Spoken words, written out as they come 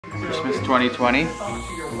Christmas 2020.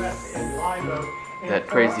 That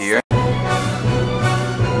crazy year.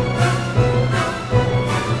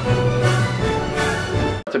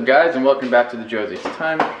 What's up, guys, and welcome back to the Josie. It's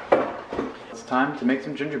time to make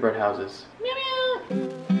some gingerbread houses. Meow meow.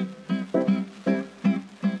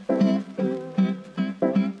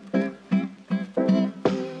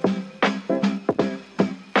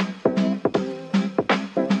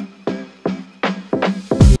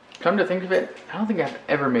 Come to think of it, I don't think I've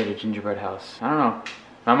ever made a gingerbread house. I don't know.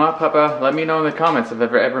 Mama, Papa, let me know in the comments if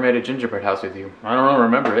I've ever made a gingerbread house with you. I don't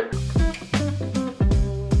remember it.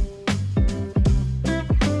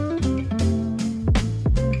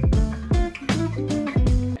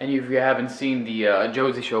 And if you haven't seen the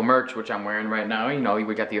Josie Show merch, which I'm wearing right now, you know,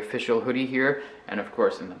 we got the official hoodie here. And of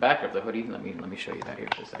course, in the back of the hoodie, let me show you that here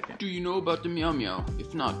for a second. Do you know about the Meow Meow?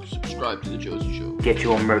 If not, subscribe to the Josie Show. Get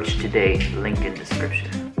your merch today, link in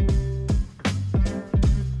description.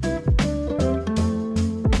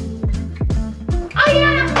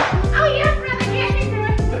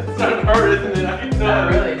 Hard, isn't it? I can tell.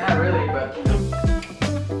 Not really, but...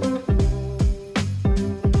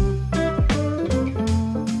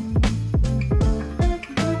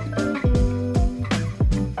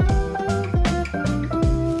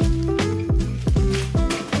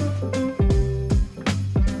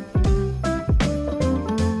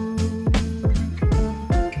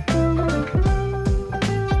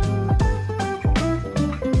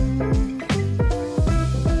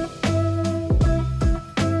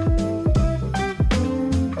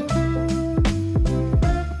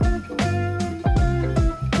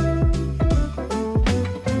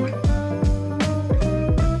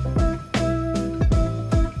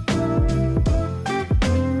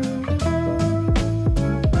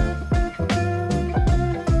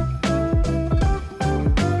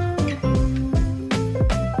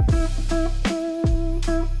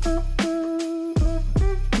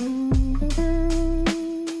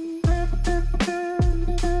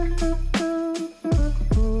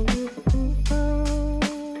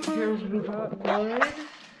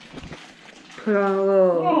 Put on a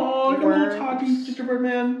little. Oh, like a little talking gingerbread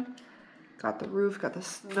man. Got the roof, got the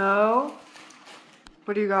snow.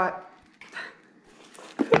 What do you got?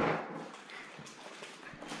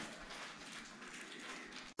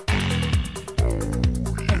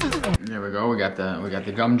 There we go. We got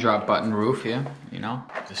the gumdrop button roof here. You know,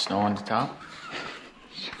 the snow on the top.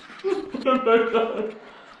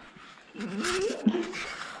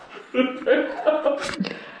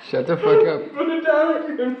 Shut the fuck up. Put it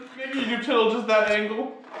down. Maybe you do channel just that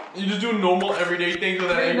angle. You just do normal everyday things with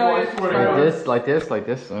that angle. I swear to God. Like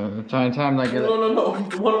this. Trying to like it. No.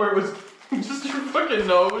 The one where it was just your fucking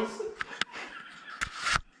nose.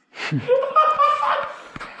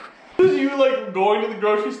 Just you like going to the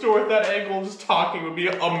grocery store with that angle and just talking would be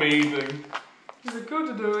amazing. Is it good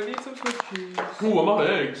to do? I need some Swiss cheese. Ooh, I'm out of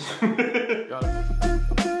eggs. Got it.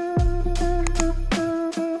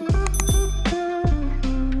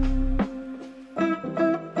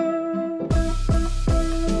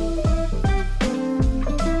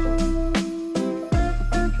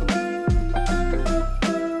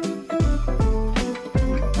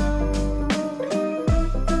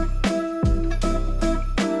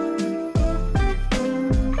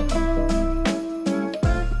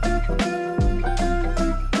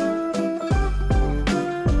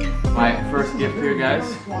 My first gift here, guys.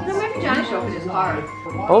 No, maybe Johnny should open his card.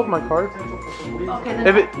 I'll open my card. Okay, then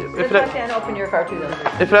If it Dan open your card too then.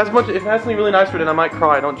 if it has something really nice for it, then I might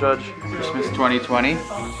cry. Don't judge. Christmas 2020.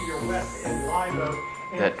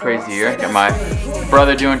 That crazy year. Got my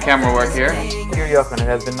brother doing camera work here. Dear Jochen, it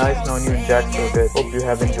has been nice knowing you and Jack for a bit. Hope you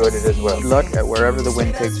have enjoyed it as well. Good luck at wherever the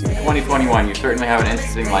wind takes you. 2021, you certainly have an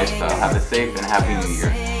interesting lifestyle. Have a safe and happy new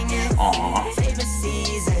year. Aww.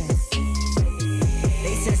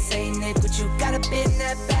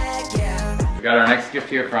 We got our next gift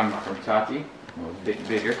here from Tati. A little bit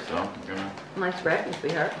bigger, so I'm gonna... Nice wrapping,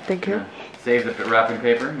 sweetheart. Thank you. Save the wrapping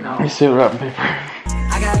paper, you know. Let me see the wrapping paper.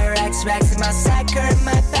 I got racks in my sack or in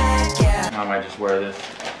my back, yeah. I might just wear this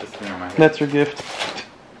thing on my head. That's your gift.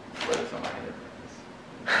 Wear this on my head.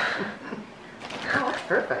 Oh, that's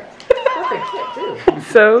perfect. Perfect fit too.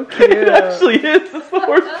 So cute. It actually is. That's the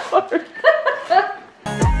worst part.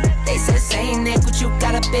 They said same Nick, what you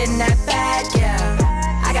got up in that bag, yeah.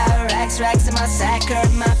 I got racks in my sack or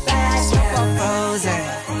in my back, yeah. Frozen,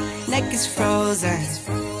 neck is frozen.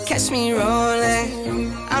 Catch me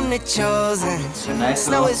rolling, I'm the chosen. Nice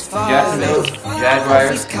Snow little is falling,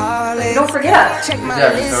 Jaguars. calling. Don't forget. Check my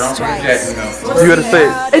Exactly, so list don't forget twice. Jacksonville. You gotta say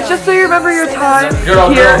it. It's just so you remember your time Girl,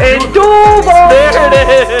 here girl. in Dubai. There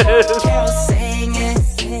it is. Carol singing,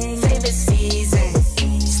 favorite season.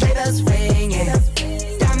 Sleigh bells ringing,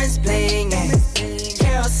 diamonds blinging,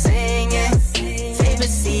 carols singing, favorite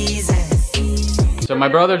season. So my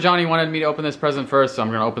brother Johnny wanted me to open this present first, so I'm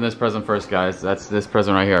gonna open this present first, guys. That's this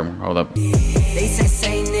present right here. Hold up. They say,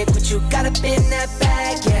 Saint Nick, what you got up in that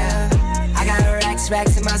bag, yeah. I got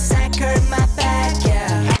racks in my sack, hurt my back,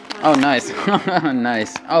 yeah. Oh, nice.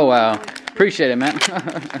 Nice. Oh, wow. Appreciate it, man.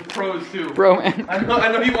 Pros too. Bro, man. I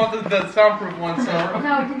know you want the soundproof one, so.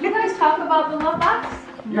 No, did you guys talk about the love box?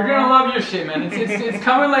 You're gonna love your shit, man. It's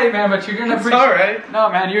coming late, man, but you're gonna appreciate it. Alright. No,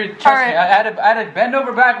 man, trust me. I had to bend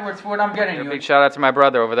over backwards for what I'm getting. Big shout out to my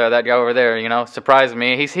brother over there, that guy over there, you know, surprised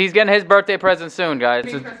me. He's getting his birthday present soon, guys.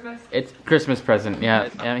 It's Christmas present, yeah.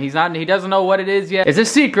 And he doesn't know what it is yet. It's a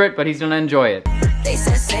secret, but he's gonna enjoy it. They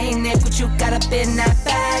said, Saint Nick, what you got up in that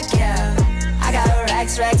bag, yeah. I got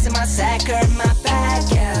racks in my sack, hurt my back,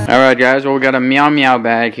 yeah. Alright, guys, well, we got a meow meow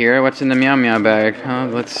bag here. What's in the meow meow bag?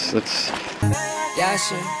 Let's.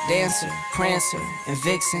 Dasher, Dancer, Prancer, and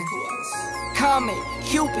Vixen. Comet,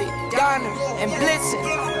 Cupid, Donner, and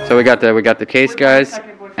Blitzen. So we got the case, guys,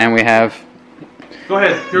 and we have Go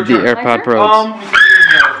ahead. Your the turn. AirPod Pros.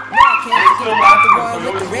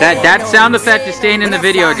 That sound effect is staying in the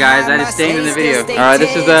video, guys. That is staying in the video. All right,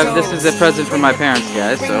 this is a present from my parents,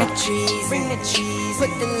 guys. So. Bring the cheese,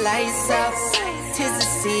 put the lights up. 'Tis the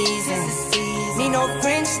season. Need no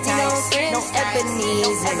Grinch types, no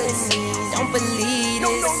Ebenezer. Don't believe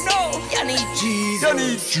this. Y'all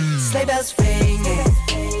need Jesus. Sleigh bells ringing,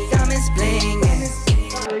 diamonds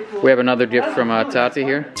blinging. We have another gift from Tati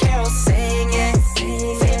here. Carol singing,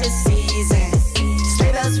 favorite season.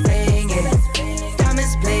 Sleigh bells ringing,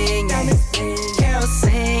 diamonds blinging. Carol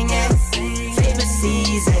singing, favorite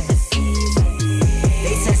season.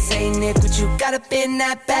 They said, Saint Nick, what you got up in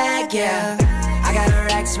that bag, yeah. I got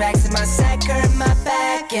racks in my sack, hurt my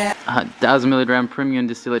back, yeah. 1,000 milligram premium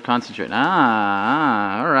distillate concentrate. All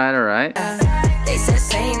right. They said,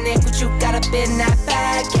 Saint Nick, what you got up in that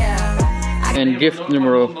bag, yeah. And gift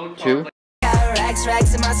numero 2. I got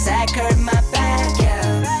racks in my sack, hurt my back,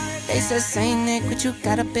 yeah. They said, Saint Nick, what you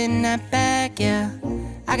got up in that bag, yeah.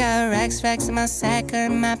 I got racks in my sack,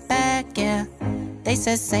 hurt my back, yeah. They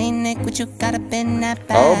said, Saint Nick, what you got up in that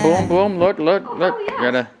bag. Oh, boom. Look.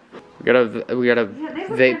 We got a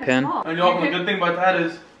vape pen. And y'all, the good thing about that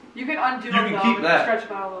is You can undo you can keep that.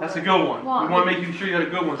 That's a good one. We want to make sure you got a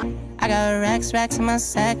good one. I got racks in my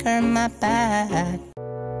sack, hurt my back.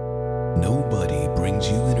 Nobody brings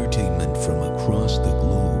you